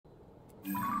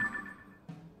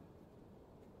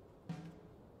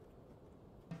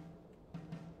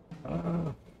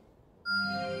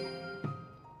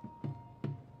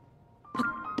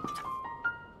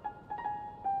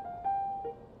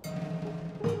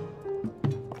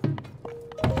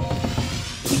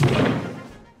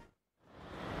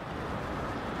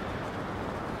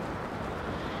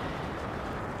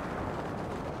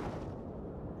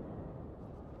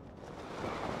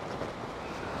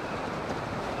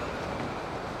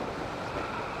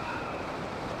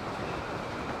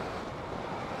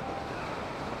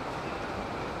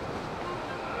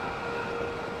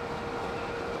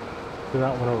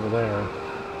That one over there.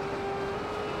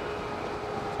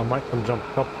 I might come jump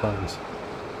a couple times.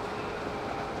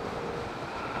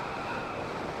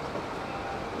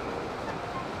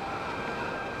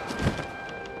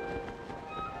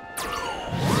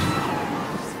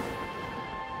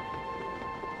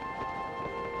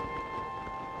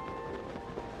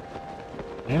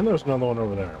 And there's another one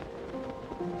over there.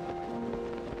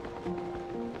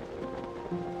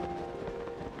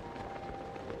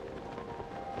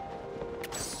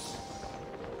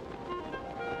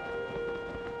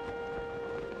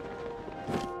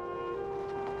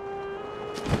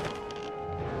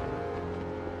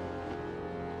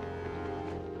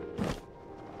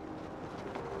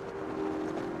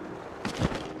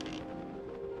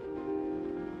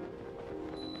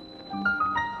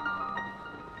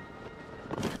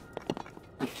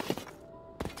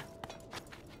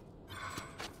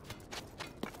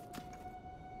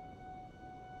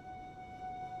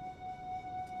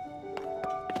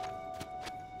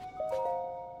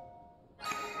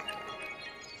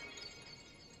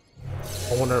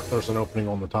 I wonder if there's an opening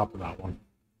on the top of that one.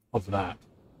 Of that.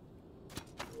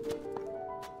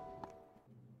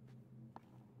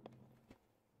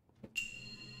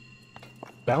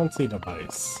 Bouncy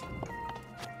device.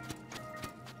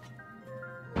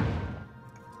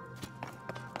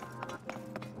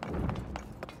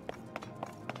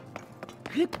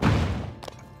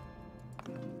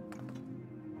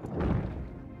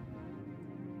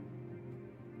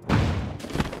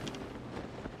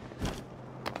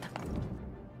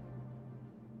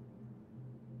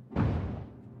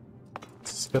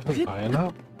 Getting high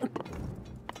enough?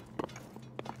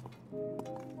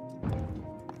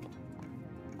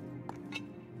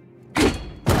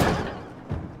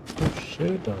 Oh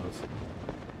shit, it does.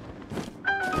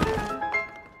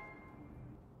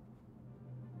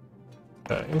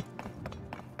 Okay.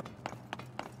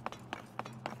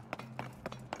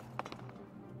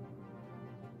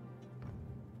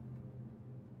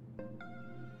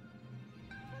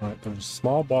 Alright, there's a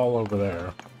small ball over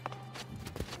there.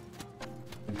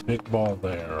 Big ball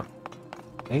there.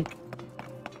 I think.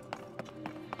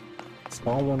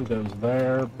 Small one goes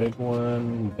there, big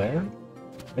one there?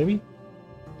 Maybe?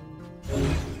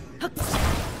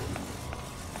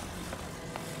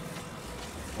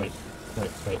 Wait.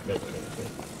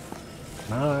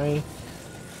 Can I?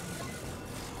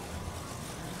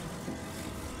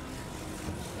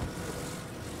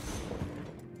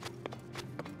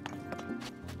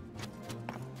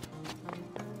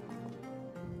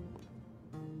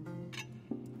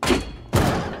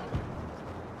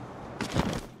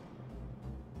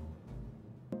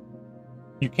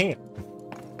 You can't.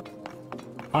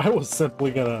 I was simply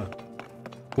gonna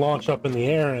launch up in the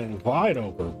air and glide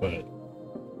over, but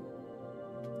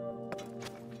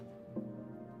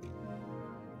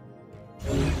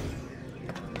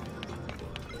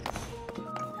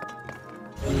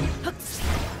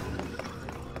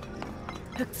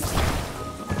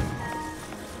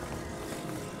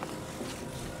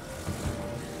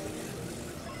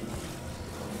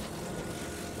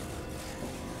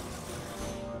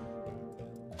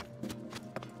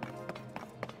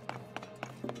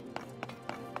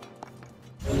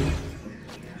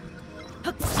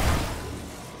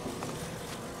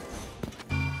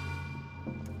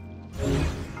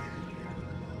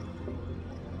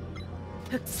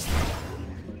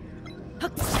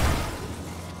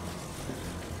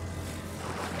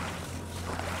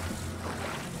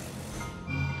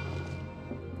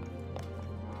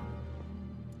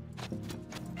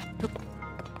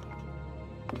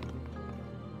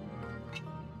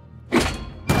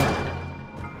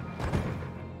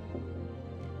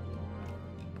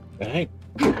dang.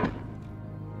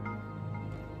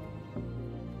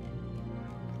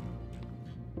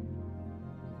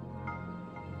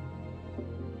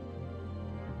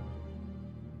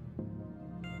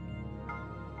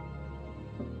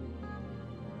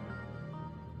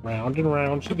 Round and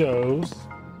round she goes.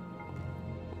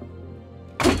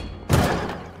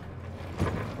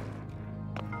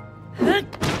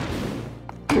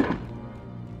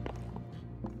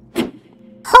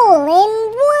 Hole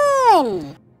in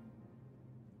one!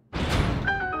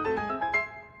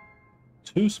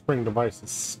 Two spring devices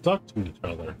stuck to each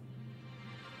other.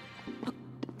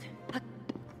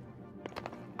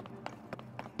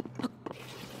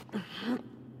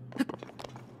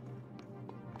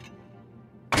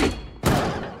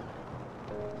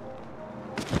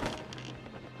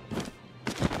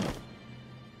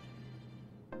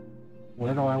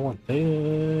 Where do I want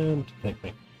them to take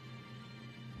me?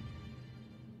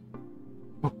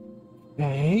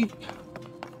 Okay.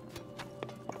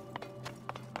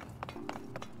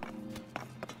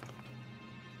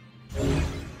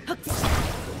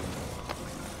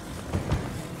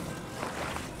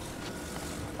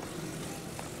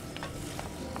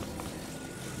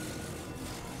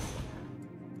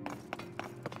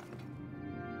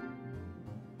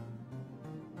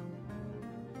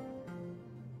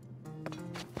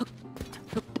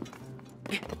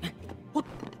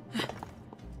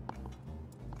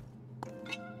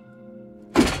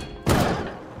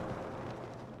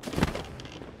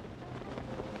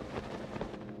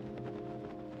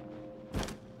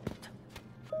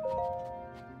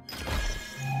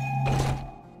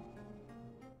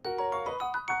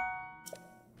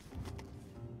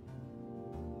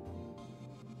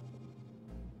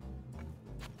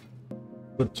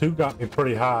 The two got me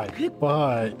pretty high,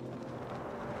 but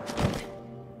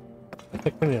I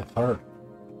think we need a third.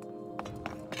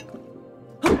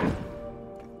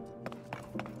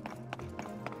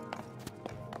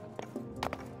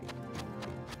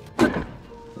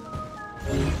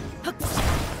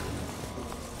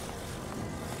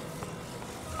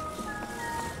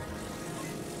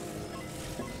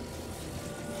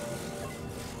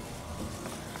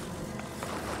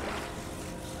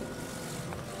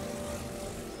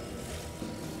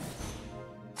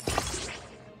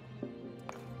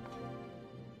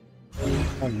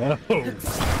 Oh no.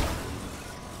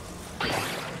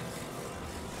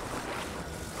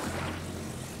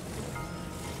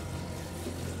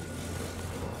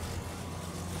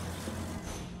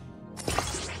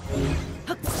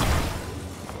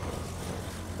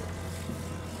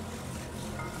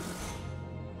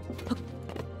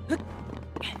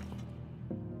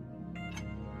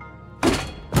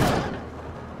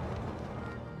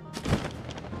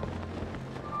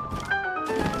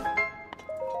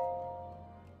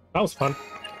 That was fun.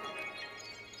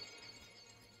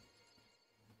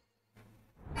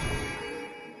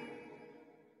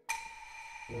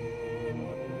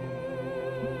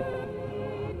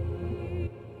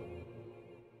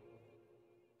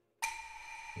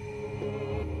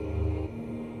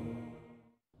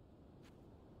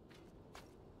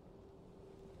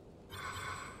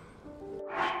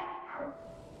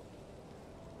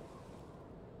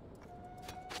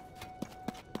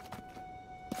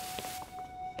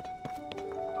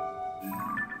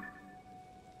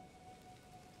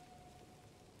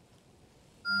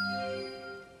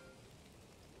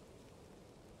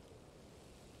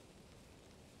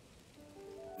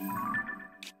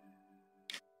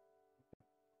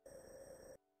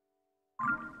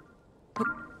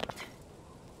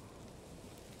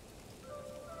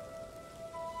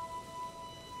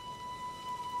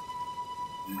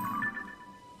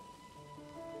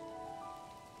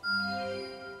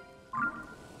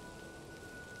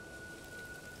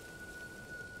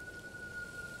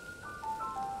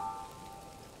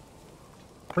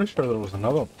 Pretty sure there was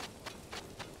another.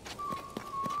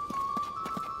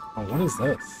 Oh, what is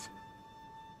this?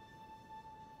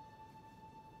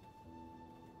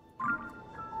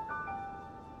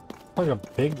 It's like a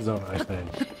big zone, I think.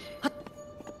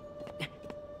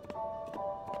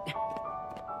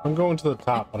 I'm going to the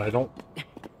top, but I don't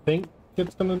think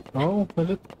it's gonna. Oh,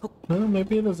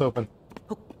 maybe it is open.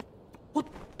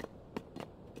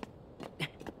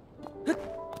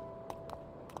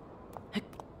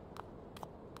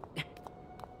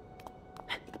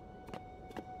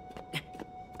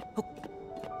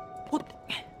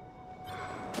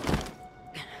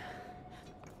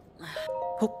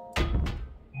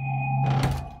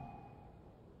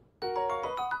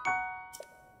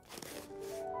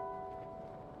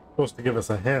 Supposed to give us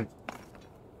a hint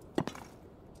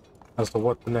as to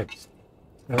what the next,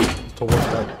 as to what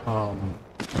that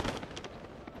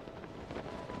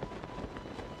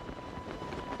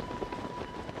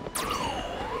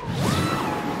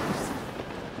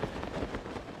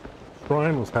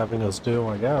shrine was having us do.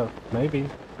 I guess maybe.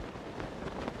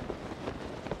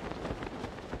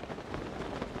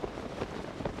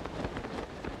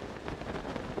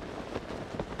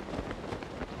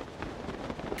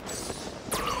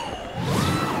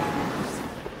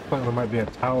 There might be a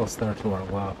talus there to our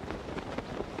left.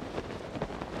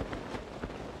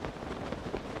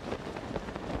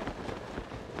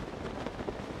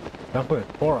 Definitely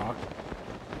a Korok.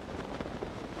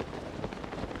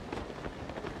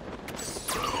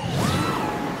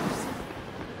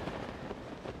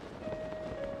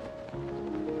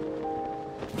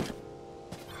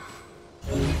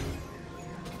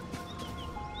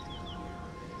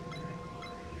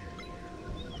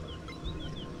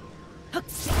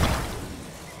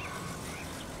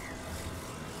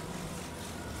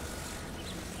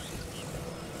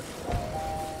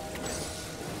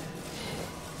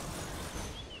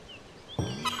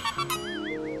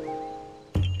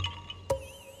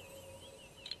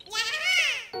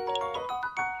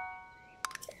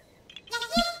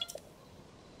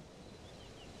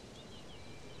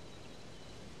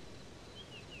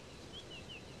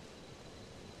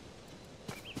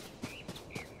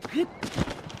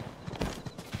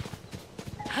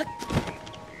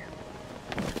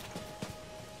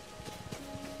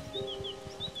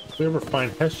 If we ever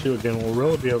find Heshu again, we'll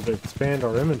really be able to expand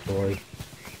our inventory.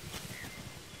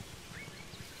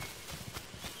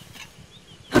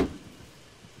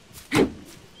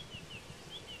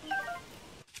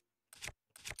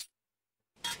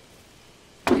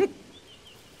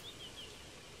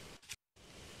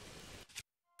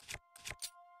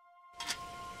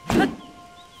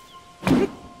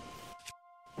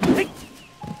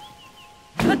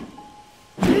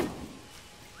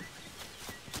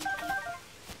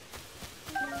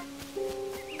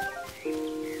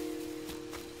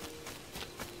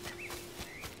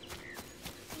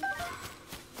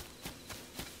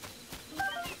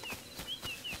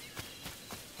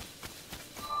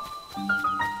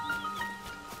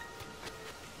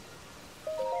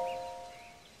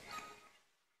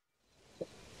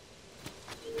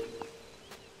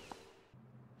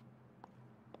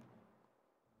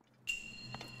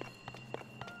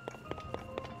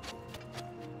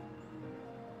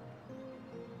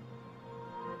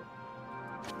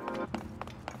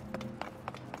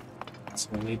 So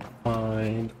we need to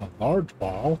find a large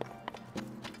ball.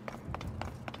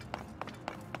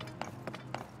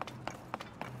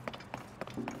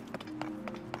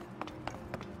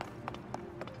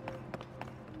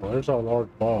 Well, there's our large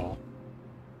ball.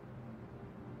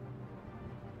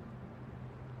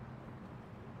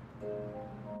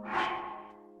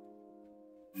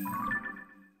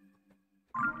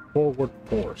 Forward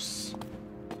force.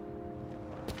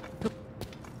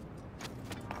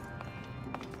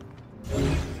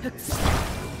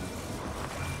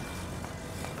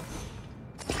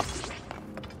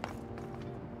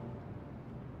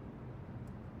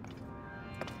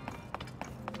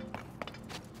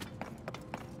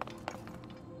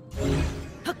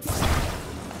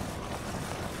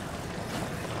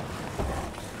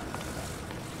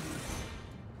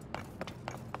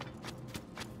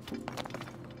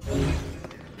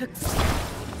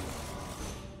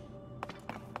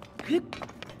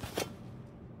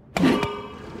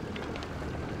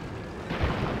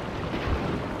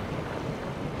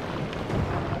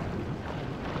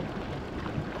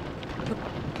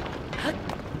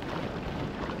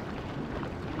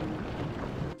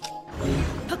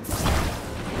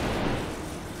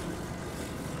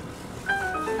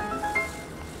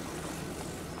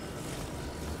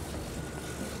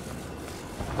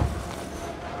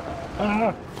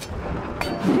 Ah!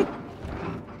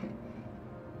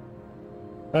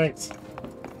 Thanks.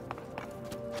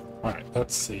 Alright,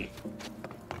 let's see.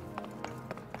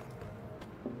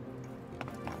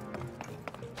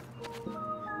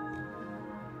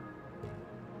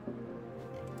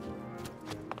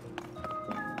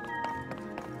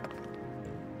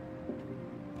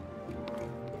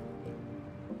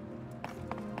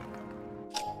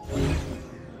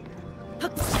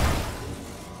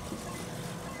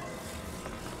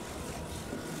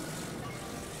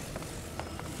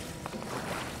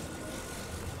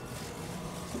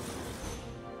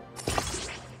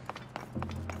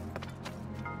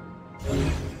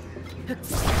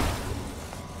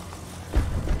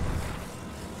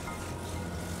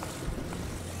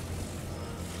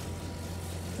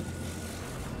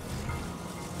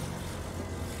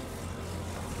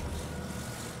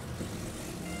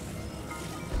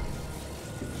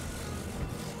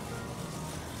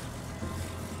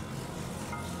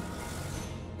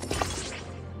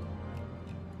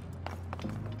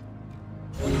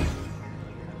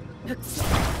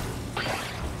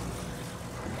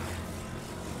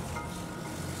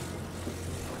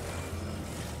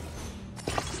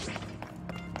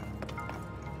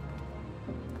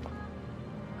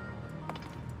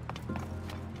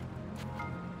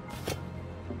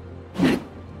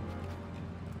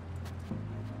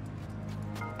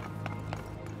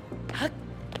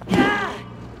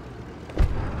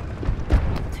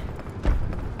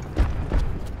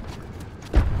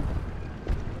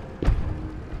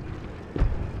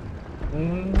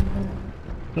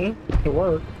 Yeah, it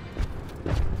worked.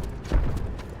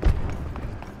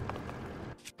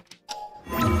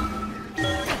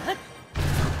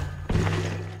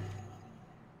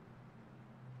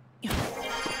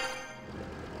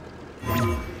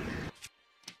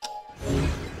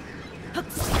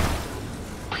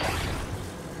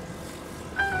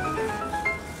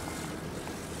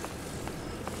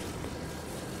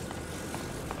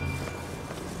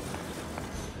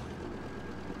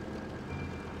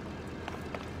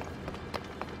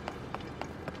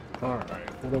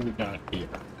 Alright, what do we got here?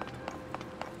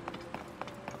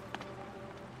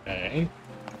 Okay.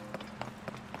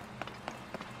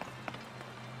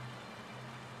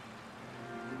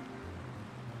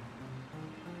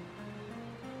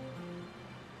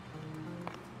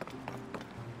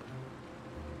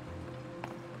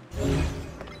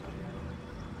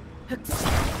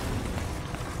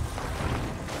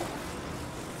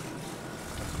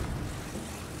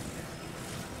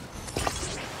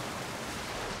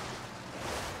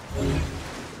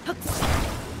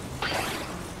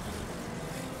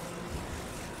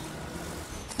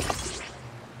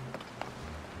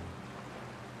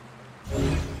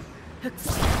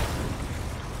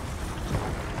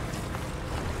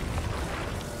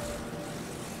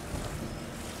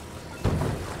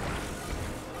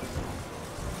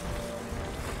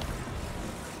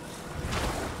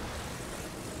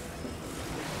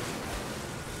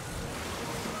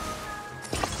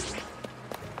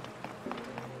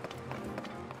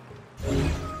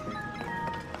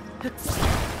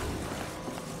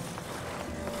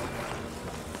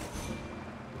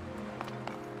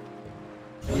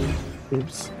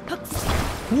 Oops.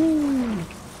 Woo!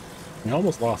 I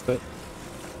almost lost it.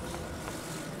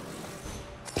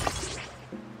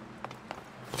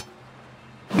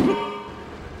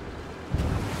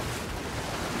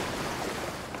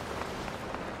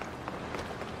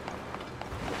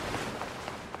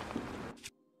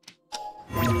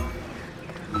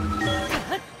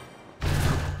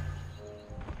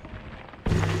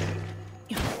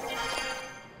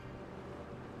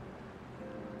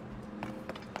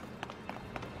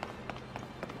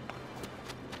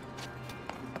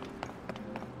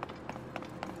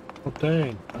 Oh,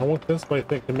 dang. I went this way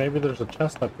thinking maybe there's a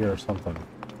chest up here or something.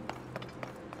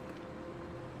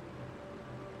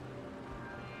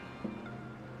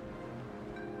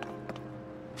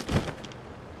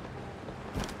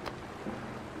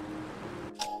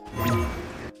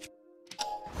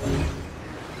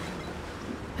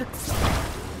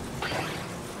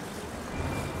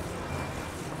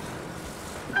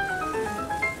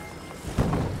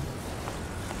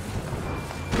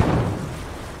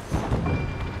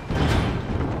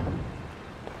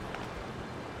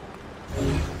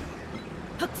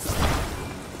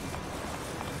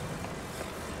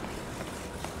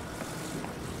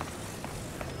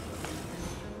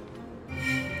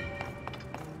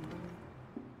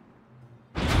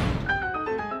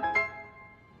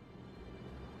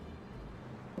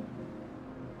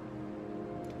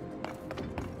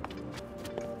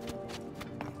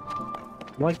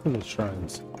 I like these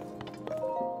shrines.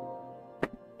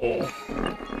 Oh.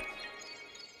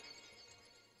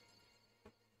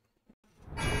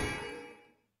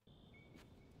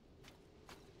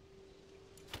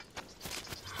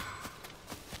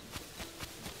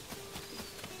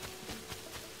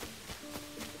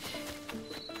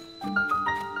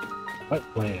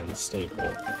 Wetland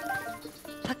staple.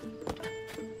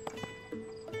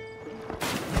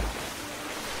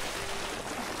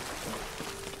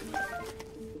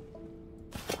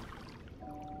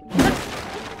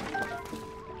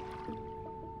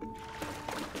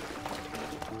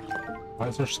 Why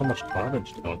is there so much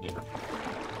garbage down here?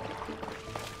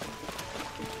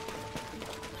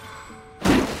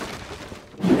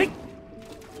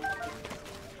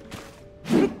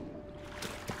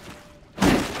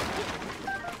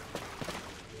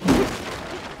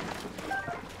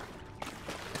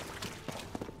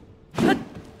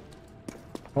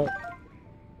 Oh.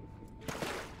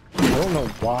 I don't know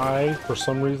why, for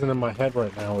some reason in my head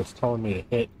right now, it's telling me to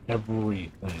hit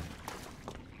everything.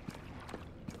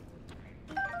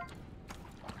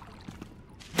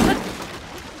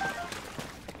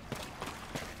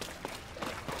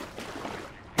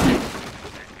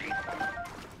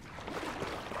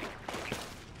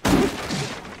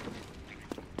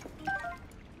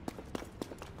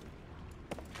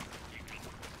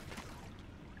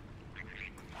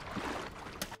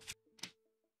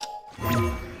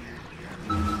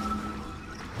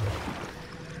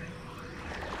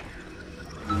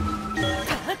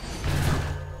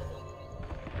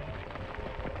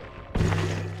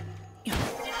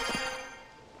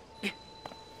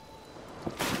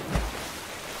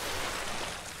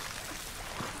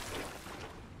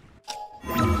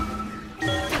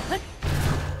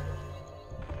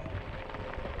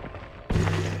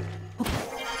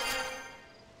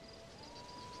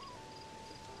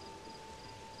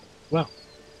 Well,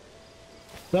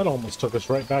 that almost took us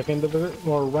right back into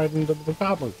right into the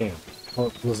goblin camp. Or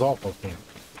the Zolfo camp.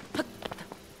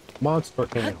 Monster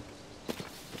camp.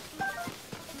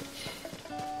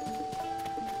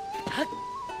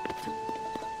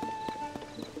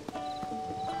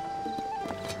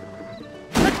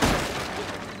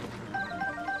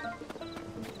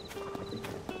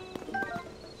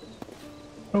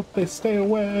 Hope they stay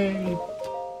away.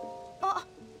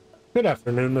 Good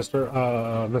afternoon,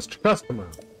 Mr. Customer.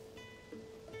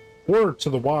 Word to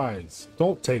the wise,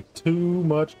 don't take too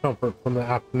much comfort from the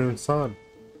afternoon sun.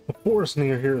 The forest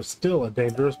near here is still a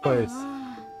dangerous place.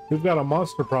 We've got a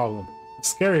monster problem, a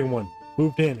scary one.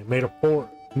 Moved in and made a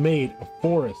forest.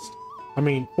 I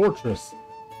mean, fortress.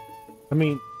 I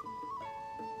mean,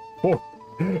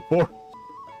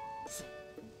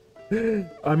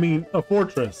 I mean, a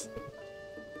fortress.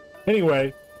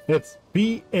 Anyway, it's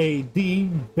B.A.D.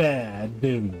 bad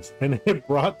news, and it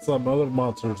brought some other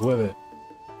monsters with it.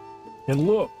 And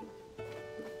look,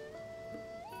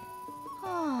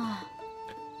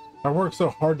 I worked so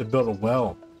hard to build a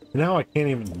well, and now I can't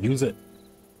even use it.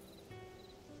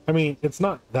 I mean, it's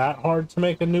not that hard to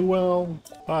make a new well,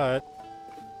 but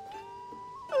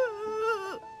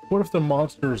what if the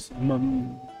monsters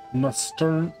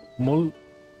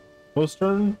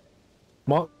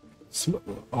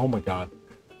oh my god.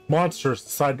 Monsters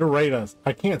decide to raid us.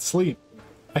 I can't sleep.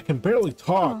 I can barely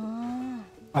talk.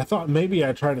 I thought maybe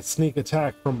I'd try to sneak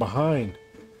attack from behind.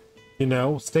 You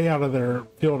know, stay out of their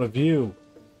field of view.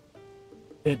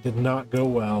 It did not go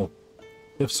well.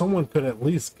 If someone could at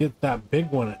least get that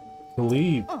big one to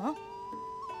leave.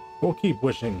 We'll keep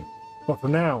wishing. But for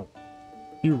now,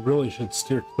 you really should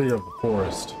steer clear of the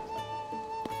forest.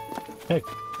 Hey.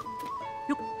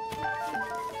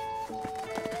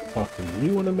 Talk to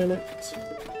you in a minute.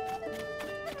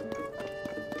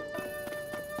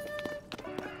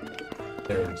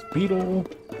 There's beetle,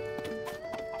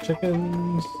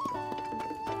 chickens.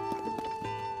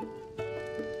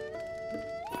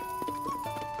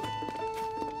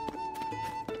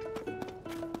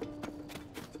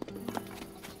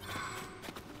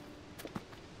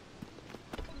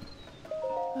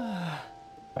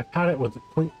 I've had it with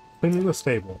cleaning the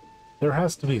stable. There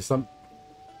has to be some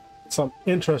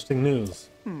interesting news.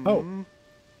 Oh,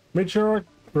 Matriarch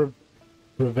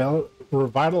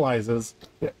revitalizes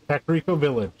Kakariko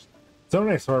Village.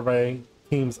 Zone survey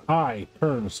team's eye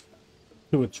turns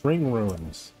to its ring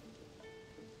ruins.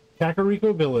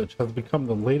 Kakariko Village has become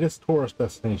the latest tourist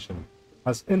destination,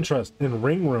 as interest in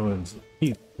ring ruins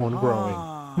keeps on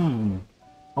growing.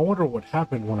 I wonder what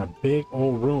happened when a big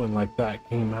old ruin like that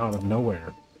came out of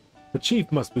nowhere. The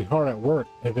chief must be hard at work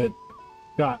if it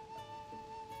got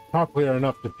popular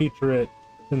enough to feature it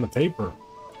in the paper.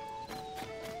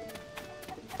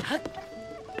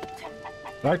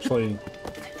 Actually,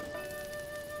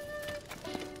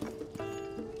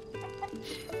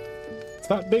 is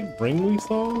that big ring we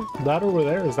saw? That over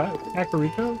there, is that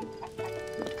Kakariko?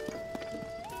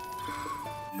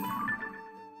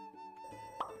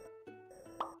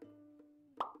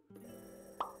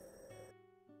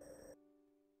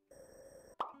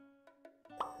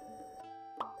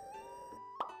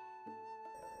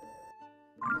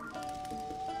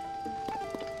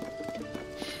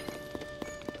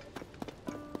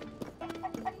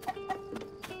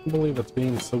 I can't believe it's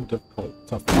being so difficult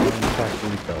to find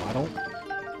Kakariko. I don't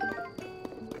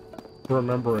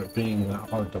remember it being that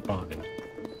hard to find.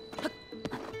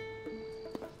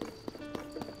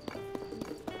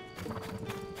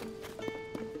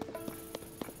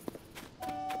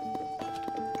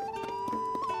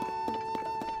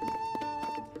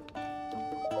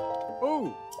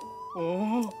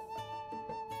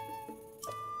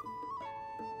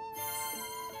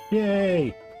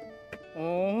 Yay!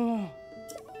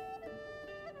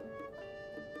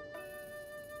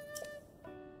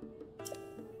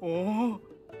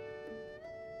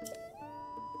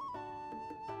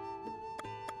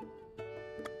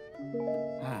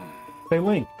 Hey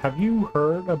Link, have you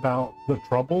heard about the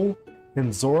trouble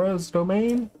in Zora's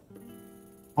domain?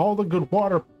 All the good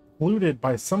water polluted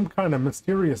by some kind of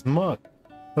mysterious muck,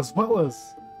 as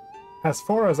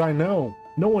far as I know,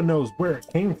 no one knows where it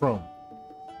came from.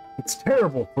 It's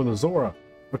terrible for the Zora.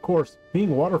 Of course,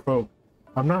 being waterfolk,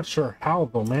 I'm not sure how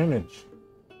they'll manage.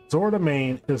 Zora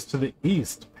domain is to the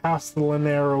east, past the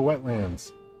Lanero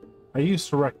wetlands. I used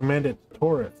to recommend it to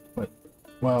tourists, but,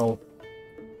 well...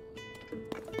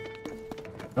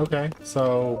 Okay,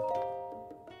 so...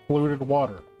 polluted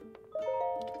water.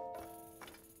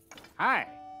 Hi.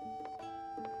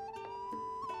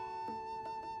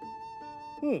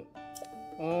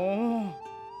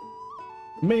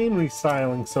 Main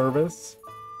restyling service.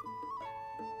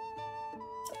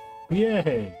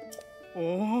 Yay!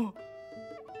 Oh.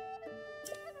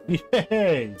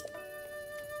 Yay!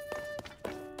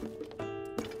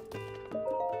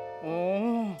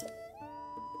 Oh.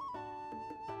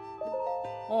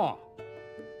 Oh.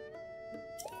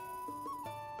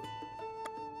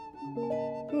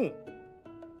 Oh.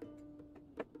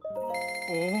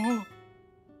 Oh.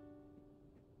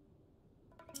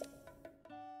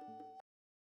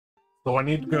 So I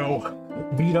need to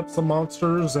go beat up some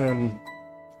monsters and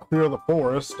clear the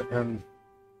forest, and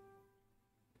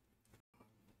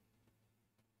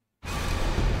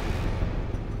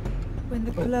When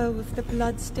the glow of the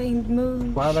blood-stained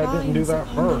moon glad I didn't do shines that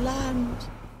upon the first. land.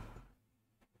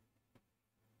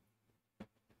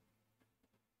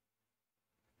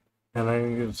 and I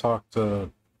need to talk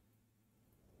to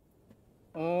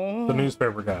Oh. the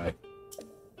newspaper guy.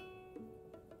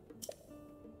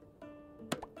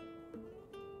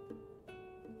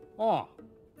 Oh.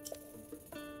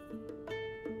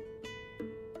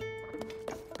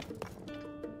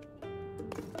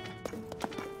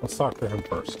 Let's talk to him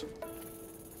first.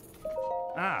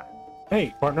 Ah.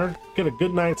 Hey, partner, get a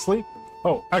good night's sleep?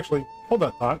 Oh, actually, hold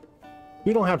that thought.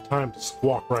 We don't have time to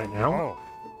squawk right now. Oh.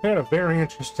 I had a very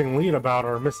interesting lead about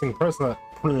our missing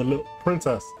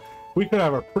princess. We could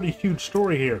have a pretty huge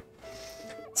story here.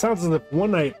 It sounds as if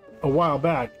one night, a while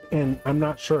back, and I'm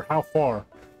not sure how far,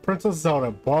 Princess Zelda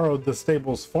borrowed the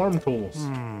stable's farm tools.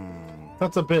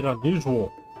 That's a bit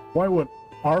unusual. Why would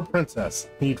our princess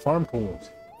need farm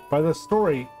tools? But the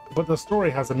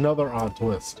story has another odd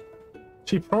twist.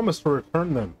 She promised to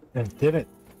return them, and didn't.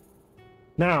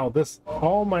 Now, this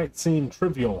all might seem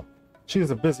trivial.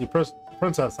 She's a busy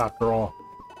princess after all.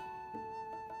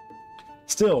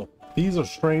 Still, these are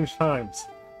strange times.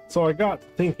 So I got to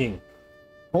thinking,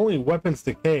 only weapons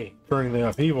decay during the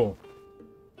upheaval.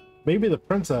 Maybe the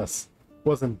princess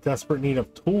was in desperate need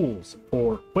of tools,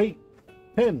 or wait,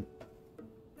 Pin.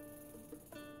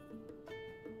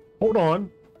 Hold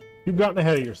on, you've gotten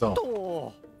ahead of yourself.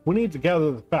 Oh. We need to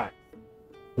gather the facts.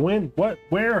 When, what,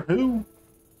 where, who?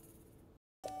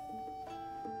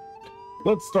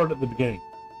 Let's start at the beginning.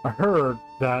 I heard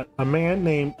that a man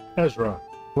named Ezra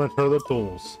lent her the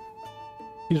tools.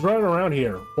 He's right around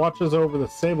here, watches over the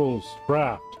stable's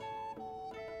raft.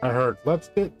 I heard. Let's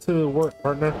get to work,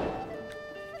 partner.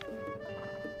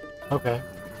 Okay.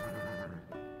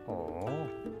 Oh.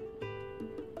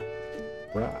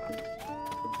 Raft.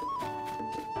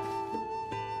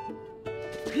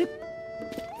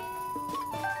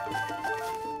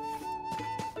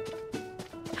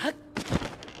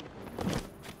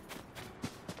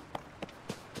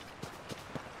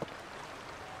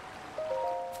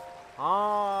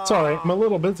 Sorry, I'm a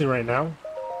little busy right now.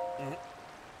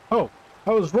 Oh, I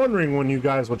was wondering when you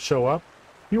guys would show up.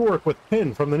 You work with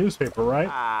Pin from the newspaper, right?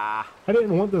 I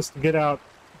didn't want this to get out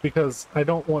because I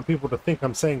don't want people to think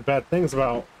I'm saying bad things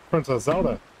about Princess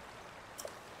Zelda.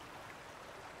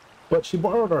 But she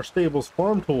borrowed our stable's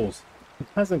farm tools and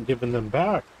hasn't given them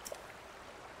back.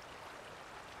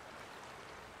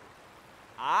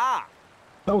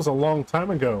 That was a long time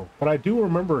ago, but I do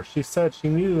remember she said she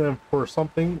needed them for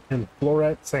something in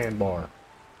Floret Sandbar.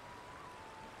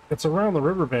 It's around the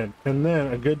river bend, and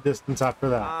then a good distance after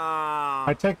that.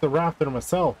 I take the raft there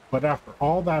myself, but after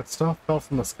all that stuff fell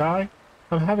from the sky,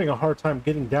 I'm having a hard time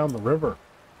getting down the river.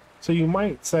 So you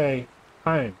might say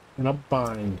I'm in a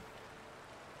bind.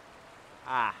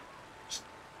 Ugh.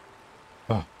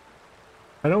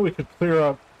 I know we could clear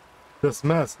up this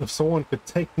mess if someone could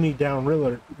take me down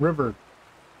river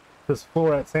this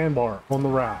Floret Sandbar on the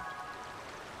raft.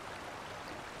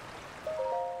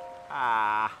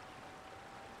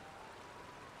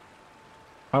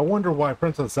 I wonder why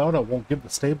Princess Zelda won't give the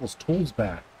stable's tools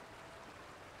back.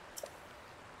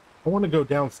 I want to go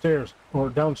downstairs or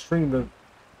downstream to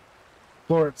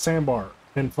Floret Sandbar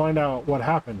and find out what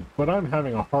happened, but I'm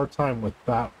having a hard time with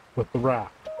the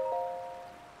raft.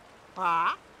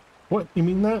 What, you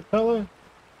mean that, Bella?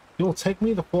 You'll take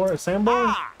me to Floret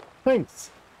Sandbar?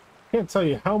 Thanks. Can't tell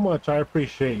you how much I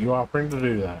appreciate you offering to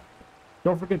do that.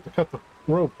 Don't forget to cut the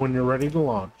rope when you're ready to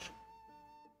launch.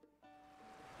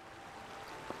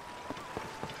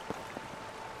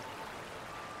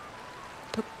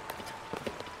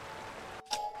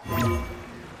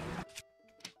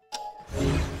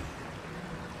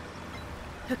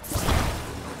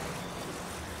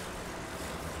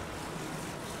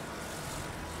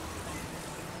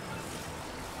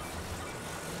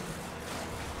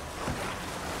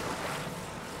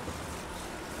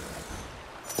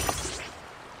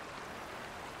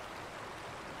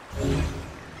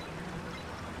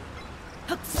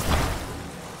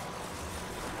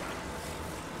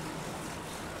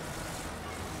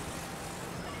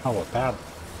 Oh, a battle.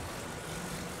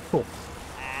 Cool.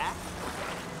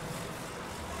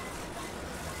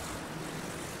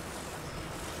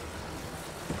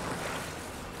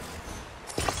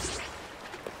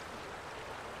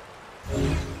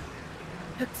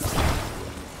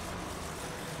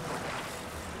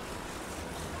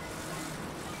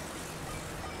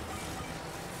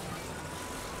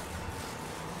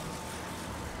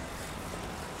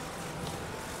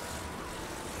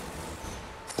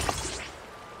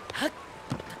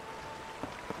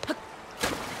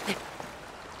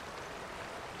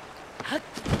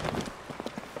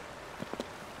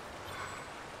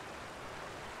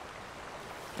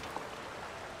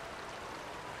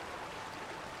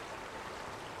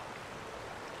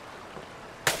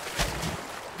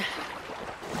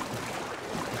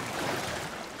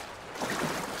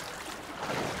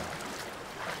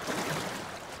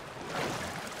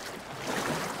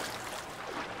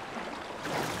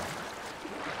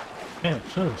 Man, it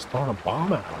should have just thrown a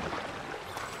bomb at him.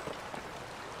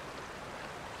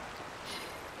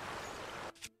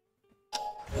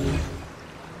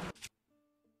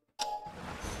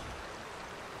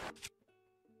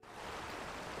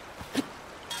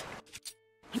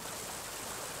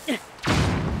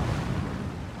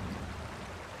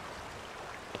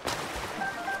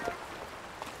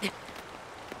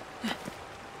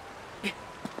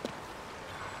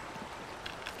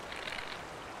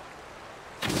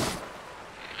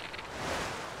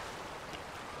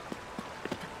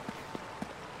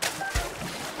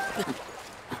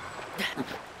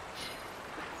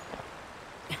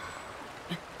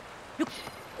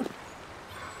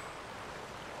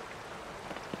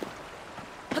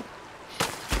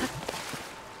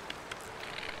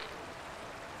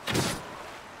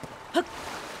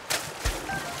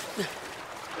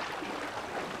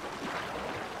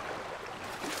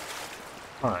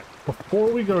 Alright,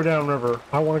 before we go downriver,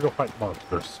 I want to go fight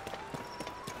monsters.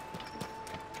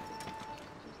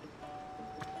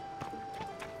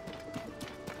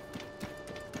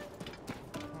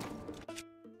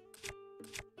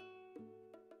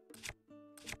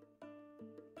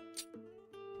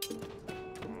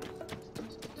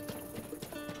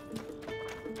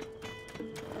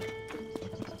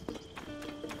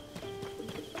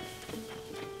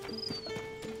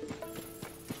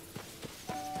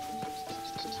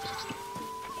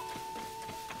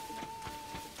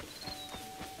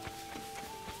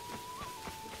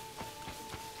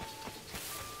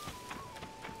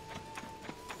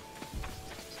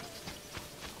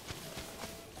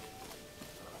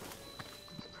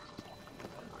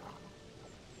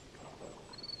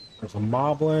 There's a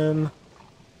moblin.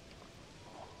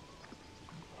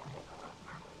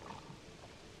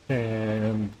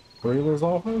 And Breler's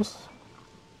office.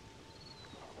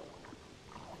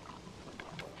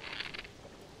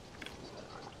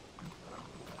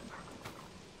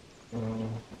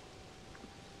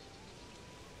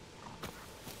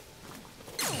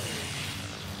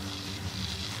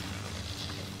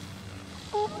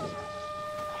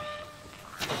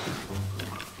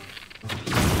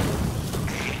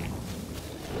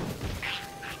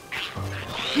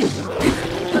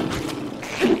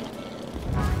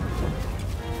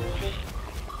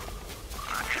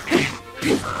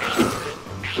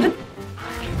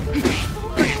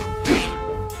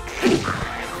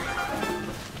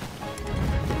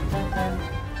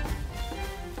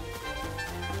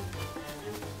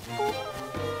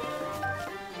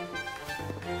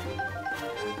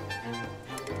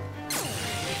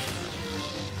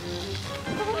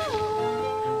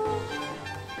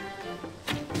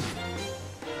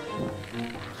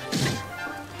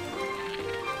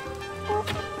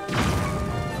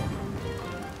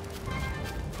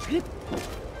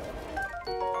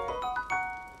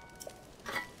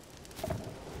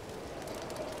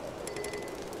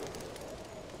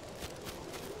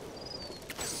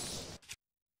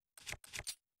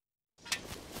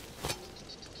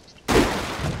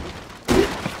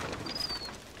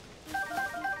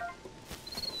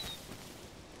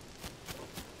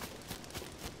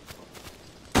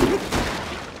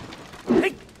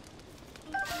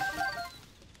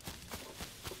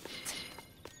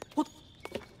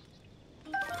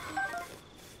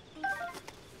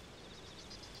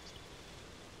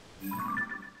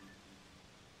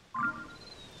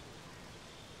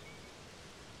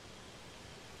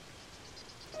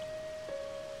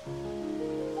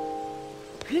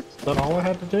 Is that all I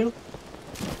had to do?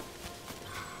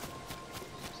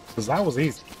 Because that was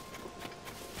easy.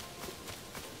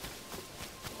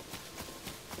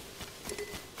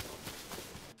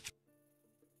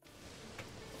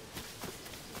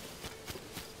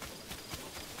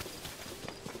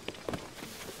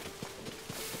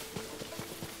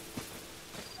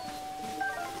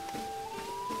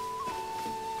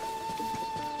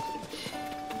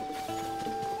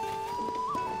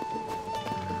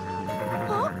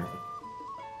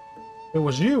 It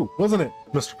was you, wasn't it,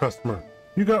 Mr. Customer?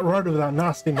 You got rid of that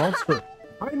nasty monster.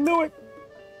 I knew it!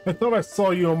 I thought I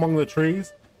saw you among the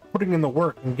trees, putting in the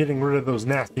work and getting rid of those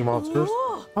nasty monsters.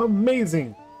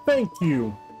 Amazing! Thank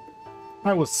you!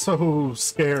 I was so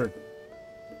scared.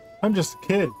 I'm just a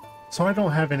kid, so I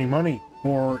don't have any money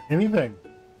or anything.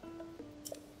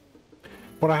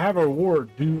 But I have a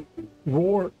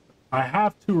I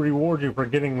have to reward you for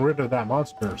getting rid of that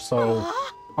monster, so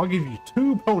I'll give you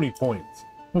 2 pony points.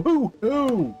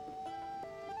 Woohoo!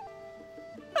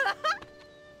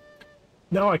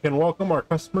 Now I can welcome our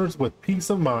customers with peace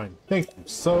of mind. Thank you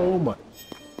so much.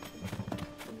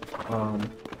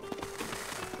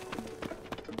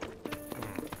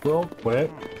 Real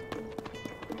quick,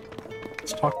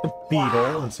 let's talk to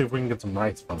Beetle and see if we can get some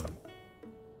rice from him.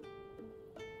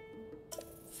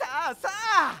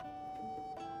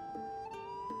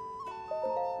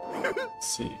 Let's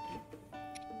see.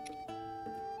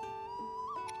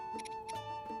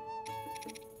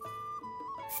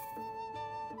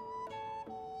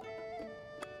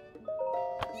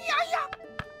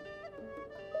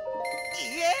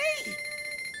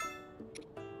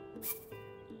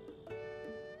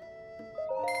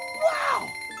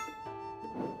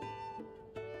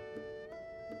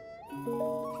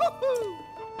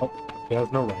 Oh, he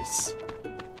has no rice.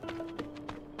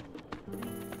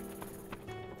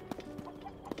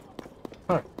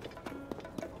 Alright.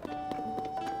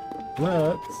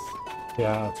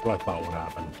 Yeah, that's what I thought would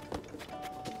happen.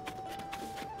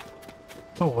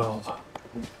 Oh well.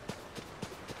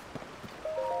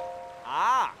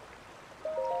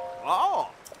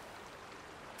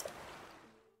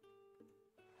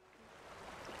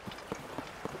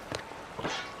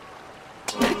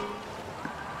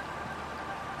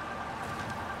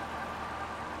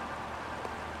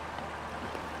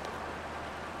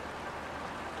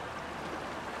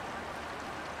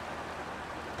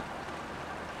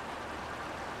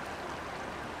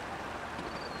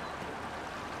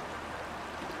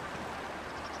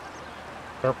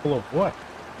 Careful of what?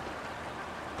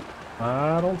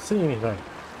 I don't see anything.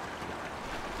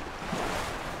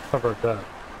 Covered that.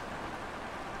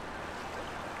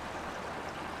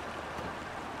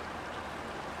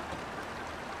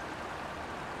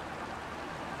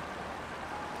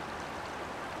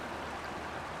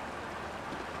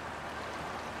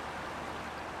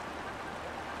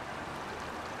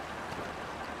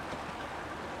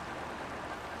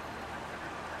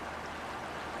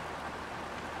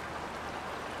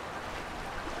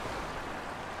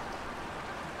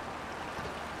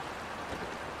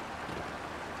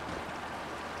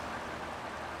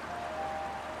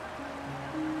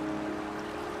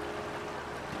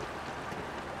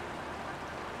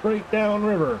 Straight down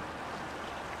river.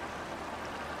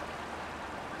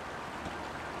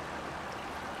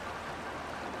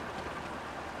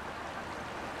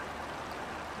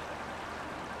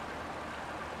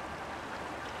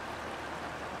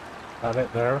 Got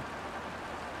it there.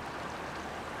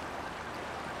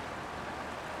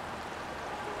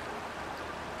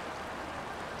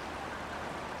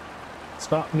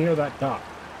 Stop near that dock.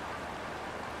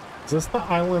 Is this the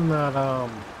island that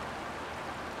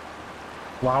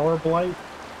Flower Blight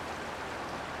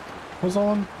was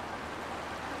on?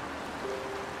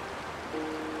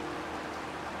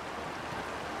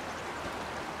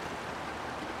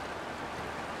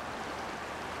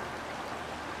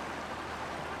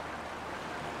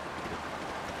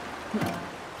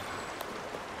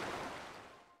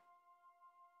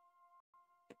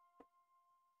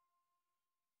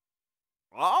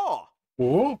 Oh!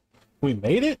 Oh, we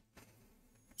made it?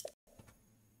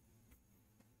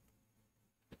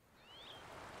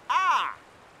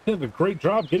 You did a great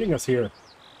job getting us here.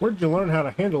 Where'd you learn how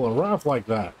to handle a raft like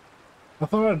that? I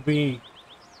thought it'd be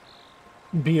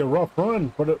a rough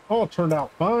run, but it all turned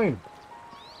out fine.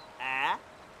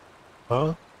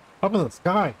 Huh? Up in the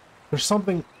sky, there's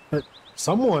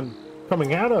someone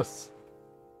coming at us.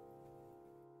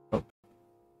 Oh.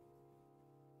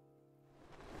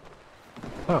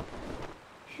 Huh.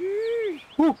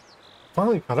 Whew.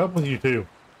 Finally caught up with you two.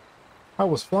 I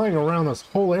was flying around this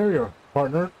whole area,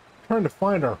 partner, trying to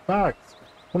find our facts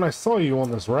when I saw you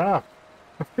on this raft.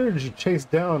 I figured you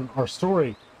chased down our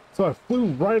story, so I flew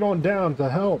right on down to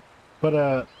help.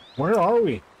 But, where are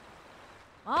we?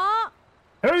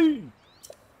 Hey!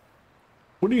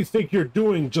 What do you think you're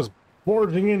doing just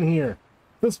barging in here?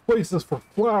 This place is for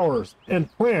flowers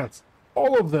and plants,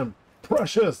 all of them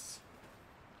precious.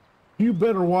 You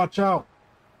better watch out.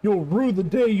 You'll rue the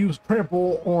day you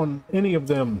trample on any of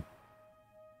them.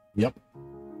 Yep.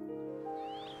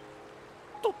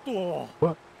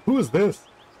 What? Who is this?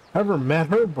 Ever met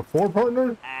her before,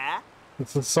 partner?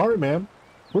 Sorry, ma'am.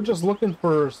 We're just looking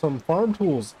for some farm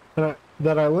tools that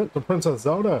I lent to Princess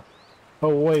Zelda a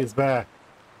ways back.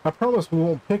 I promise we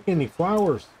won't pick any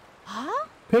flowers. Huh?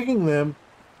 Picking them?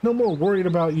 No more worried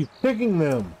about you picking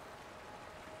them.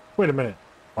 Wait a minute.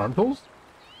 Farm tools?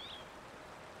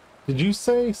 Did you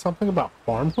say something about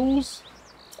farm tools?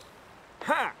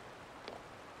 Ha!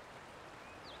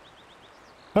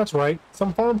 That's right.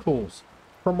 Some farm tools.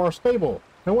 From our stable.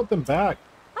 I want them back.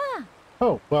 Ah.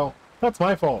 Oh, well, that's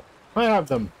my fault. I have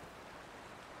them.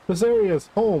 This area is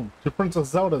home to Princess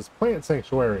Zelda's plant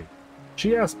sanctuary.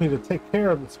 She asked me to take care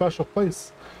of the special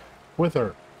place with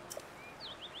her.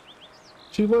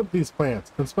 She loved these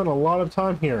plants and spent a lot of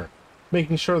time here,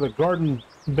 making sure the garden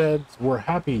beds were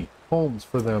happy homes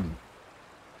for them.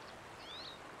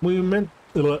 We meant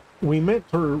to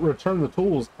return the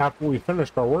tools after we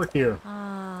finished our work here,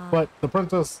 but the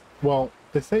princess, well,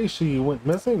 they say she went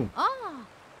missing.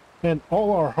 And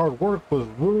all our hard work was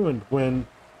ruined when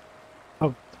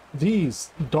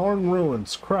these darn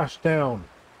ruins crashed down.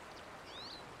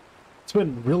 It's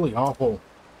been really awful.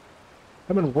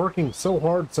 I've been working so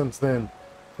hard since then,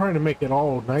 trying to make it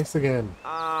all nice again.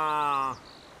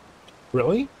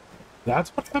 Really? That's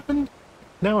what happened?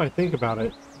 Now I think about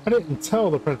it, I didn't tell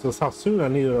the princess how soon I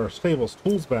needed our stable's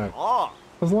tools back.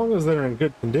 As long as they're in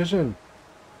good condition,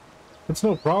 it's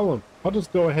no problem. I'll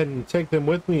just go ahead and take them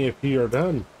with me if you are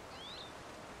done.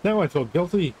 Now I feel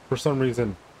guilty for some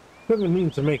reason. Didn't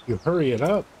mean to make you hurry it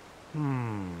up.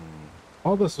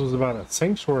 All this was about a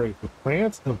sanctuary with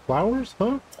plants and flowers,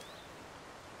 huh?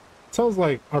 Sounds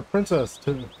like our princess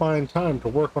didn't find time to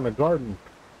work on a garden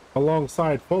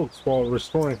alongside folks while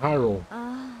restoring Hyrule.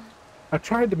 I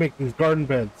tried to make these garden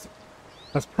beds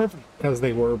as perfect as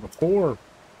they were before.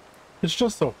 It's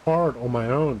just so hard on my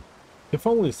own. If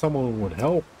only someone would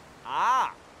help.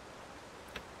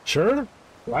 Sure,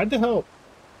 glad to help.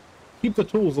 Keep the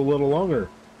tools a little longer.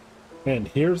 And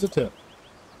here's a tip.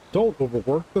 Don't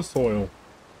overwork the soil.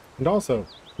 And also,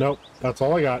 nope, that's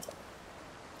all I got.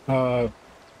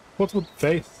 What's with the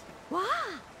face?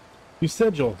 You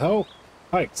said you'll help.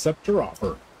 I accept your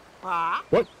offer.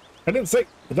 What? I didn't say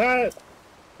that.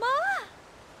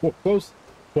 Well,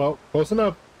 close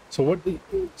enough. So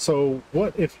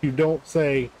what if you don't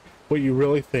say what you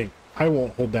really think? I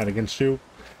won't hold that against you.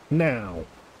 Now,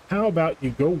 how about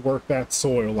you go work that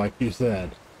soil like you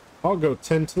said? I'll go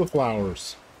tend to the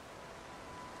flowers.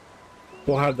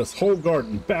 We'll have this whole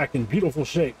garden back in beautiful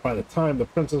shape by the time the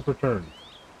princess returns.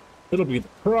 It'll be the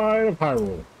pride of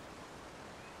Hyrule.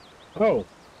 Oh,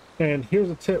 and here's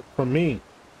a tip from me.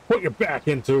 Put your back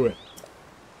into it.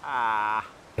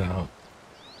 No.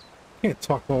 Can't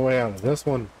talk my way out of this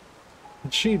one.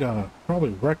 And she'd probably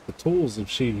wreck the tools if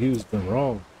she used them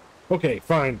wrong. Okay,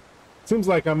 fine. Seems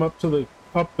like I'm up the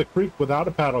creek without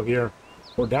a paddle here.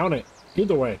 Or down it.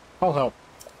 Either way, I'll help.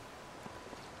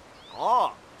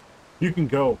 You can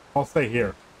go. I'll stay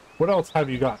here. What else have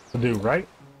you got to do, right?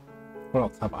 What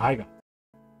else have I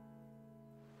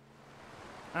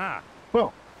got?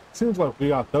 Well, seems like we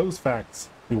got those facts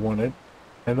we wanted.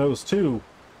 And those two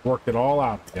worked it all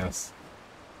out, I guess.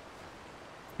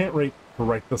 Can't wait to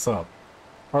write this up.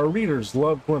 Our readers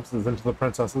love glimpses into the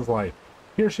princess's life.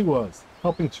 Here she was,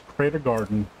 helping to create a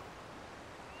garden.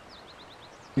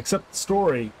 Expect the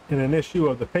story in an issue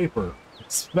of the paper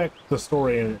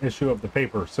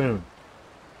soon.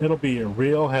 It'll be a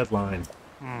real headline.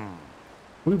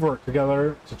 We've worked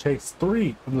together to chase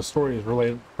 3 of the stories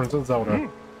related to Princess Zelda.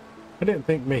 I didn't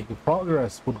think making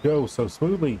progress would go so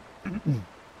smoothly.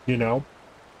 You know,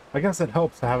 I guess it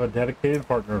helps to have a dedicated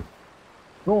partner.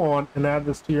 Go on and add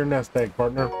this to your nest egg,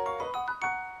 partner.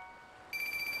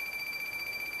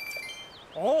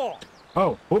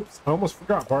 Oh, whoops, I almost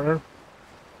forgot, partner.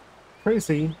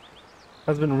 Tracy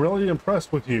has been really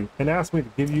impressed with you and asked me to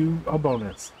give you a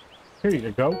bonus. Here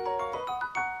you go.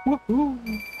 Woohoo!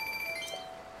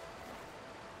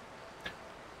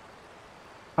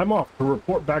 I'm off to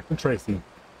report back to Tracy.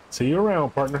 See you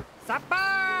around, partner.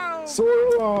 So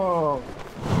long!